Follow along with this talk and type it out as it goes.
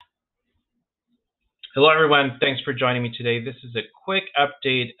Hello, everyone. Thanks for joining me today. This is a quick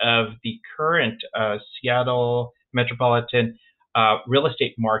update of the current Seattle metropolitan real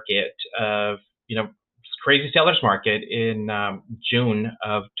estate market of, crazy sellers market in June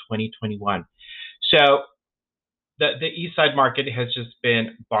of 2021. So the East Side market has just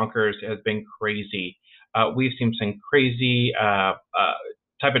been bonkers. It has been crazy. We've seen some crazy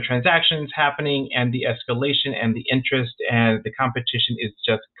type of transactions happening, and the escalation and the interest and the competition is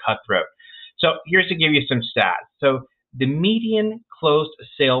just cutthroat. So here's to give you some stats. So the median closed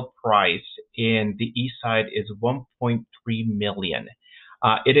sale price in the East Side is 1.3 million.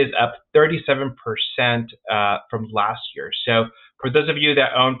 It is up 37% from last year. So for those of you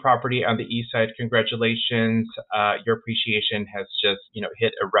that own property on the East Side, congratulations. Your appreciation has just,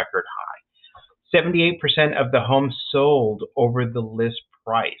 hit a record high. 78% of the homes sold over the list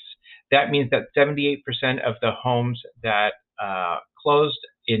price. That means that 78% of the homes that closed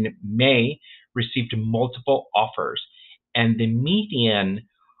in May received multiple offers, and the median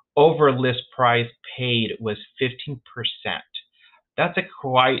over list price paid was 15%. That's that's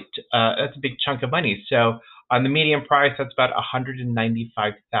a big chunk of money. So on the median price, that's about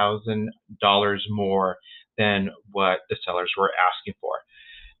 $195,000 more than what the sellers were asking for.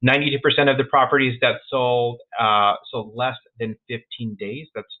 92% of the properties that sold sold less than 15 days.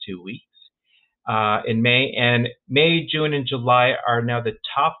 That's 2 weeks in May. And May, June, and July are now the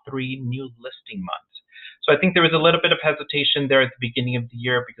top three new listing months. So I think there was a little bit of hesitation there at the beginning of the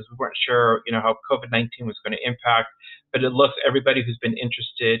year because we weren't sure, how COVID-19 was going to impact. But it looks everybody who's been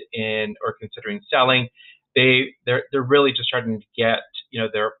interested in or considering selling, they're really just starting to get,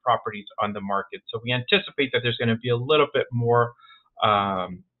 their properties on the market. So we anticipate that there's going to be a little bit more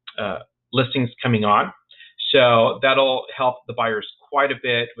listings coming on. So that'll help the buyers quite a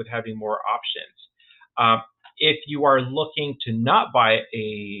bit with having more options. If you are looking to not buy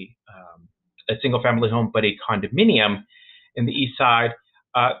a single family home, but a condominium in the East Side,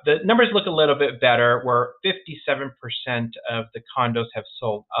 the numbers look a little bit better, where 57% of the condos have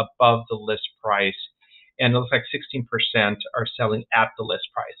sold above the list price, and it looks like 16% are selling at the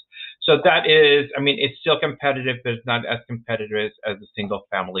list price. So that is, it's still competitive, but it's not as competitive as the single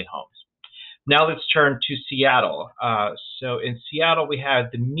family homes. Now let's turn to Seattle. So in Seattle, we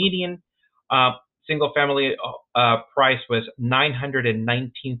had the median single family price was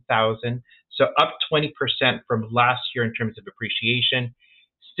 $919,000, so up 20% from last year in terms of appreciation.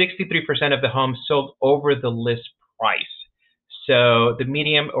 63% of the homes sold over the list price. So the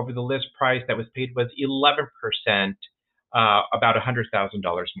median over the list price that was paid was 11%, about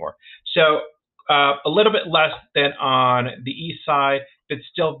 $100,000 more. So a little bit less than on the East Side, but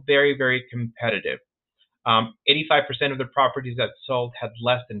still very, very competitive. 85% of the properties that sold had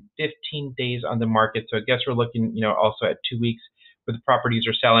less than 15 days on the market. So I guess we're looking, also at 2 weeks where the properties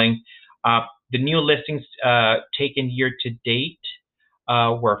are selling. The new listings taken year to date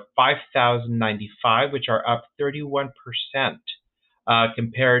were 5,095, which are up 31%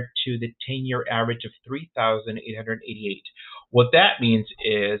 compared to the 10-year average of 3,888. What that means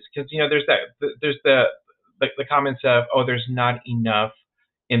is, because there's the comments of, oh, there's not enough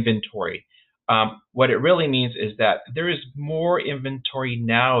inventory. What it really means is that there is more inventory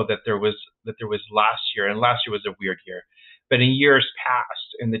now that there was last year, and last year was a weird year. But in years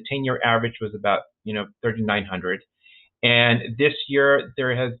past, and the 10-year average was about 3,900. And this year,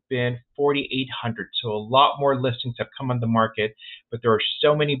 there has been 4,800. So a lot more listings have come on the market, but there are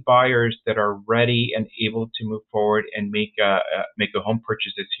so many buyers that are ready and able to move forward and make a home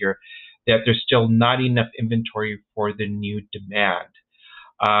purchase this year that there's still not enough inventory for the new demand.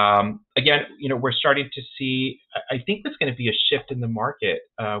 Again, we're starting to see, I think there's going to be a shift in the market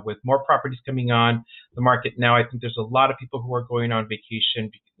with more properties coming on the market now. I think there's a lot of people who are going on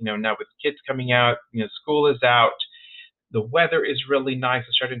vacation, now with kids coming out, school is out. The weather is really nice.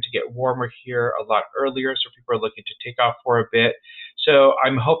 It's starting to get warmer here a lot earlier, so people are looking to take off for a bit. So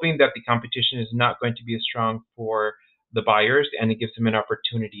I'm hoping that the competition is not going to be as strong for the buyers, and it gives them an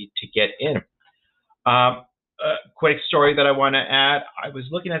opportunity to get in. Quick story that I want to add. I was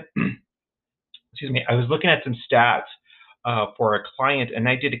looking at, I was looking at some stats for a client, and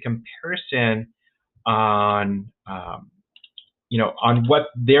I did a comparison on, on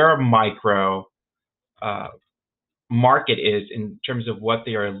what their micro market is in terms of what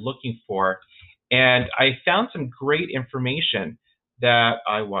they are looking for. And I found some great information that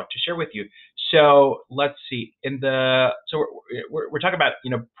I want to share with you. So let's see. So we're talking about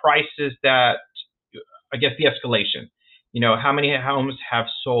prices that, I guess, the escalation. How many homes have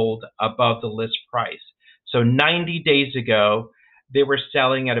sold above the list price? So 90 days ago, they were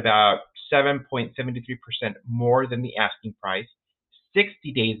selling at about 7.73% more than the asking price.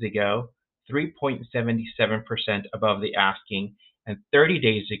 60 days ago, 3.77% above the asking, and 30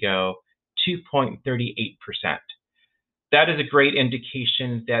 days ago, 2.38%. That is a great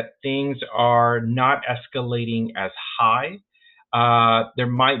indication that things are not escalating as high. There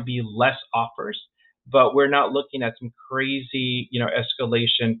might be less offers, but we're not looking at some crazy,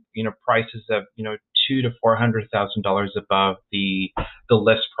 escalation, prices of, two to $400,000 above the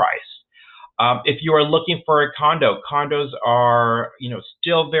list price. If you are looking for a condo, condos are,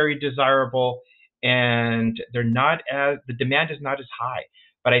 still very desirable, and the demand is not as high.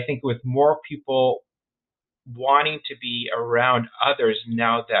 But I think with more people wanting to be around others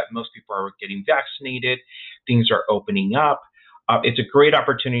now that most people are getting vaccinated, things are opening up. It's a great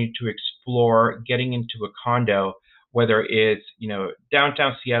opportunity to explore getting into a condo, whether it's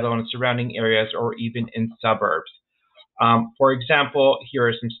downtown Seattle and surrounding areas, or even in suburbs. For example, here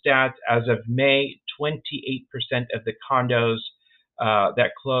are some stats. As of May, 28% of the condos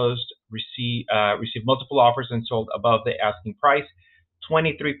that closed received multiple offers and sold above the asking price.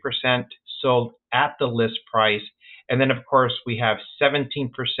 23% sold at the list price. And then, of course, we have 17%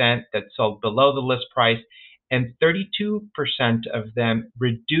 that sold below the list price, and 32% of them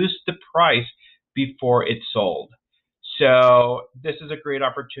reduced the price before it sold. So this is a great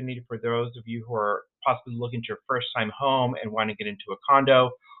opportunity for those of you who are possibly looking to your first time home and want to get into a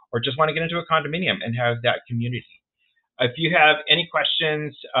condo, or just want to get into a condominium and have that community. If you have any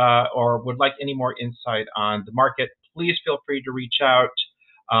questions or would like any more insight on the market, please feel free to reach out.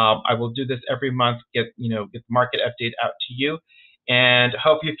 I will do this every month, get the market update out to you, and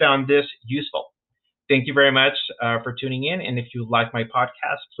hope you found this useful. Thank you very much for tuning in. And if you like my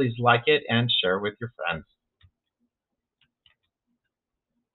podcast, please like it and share with your friends.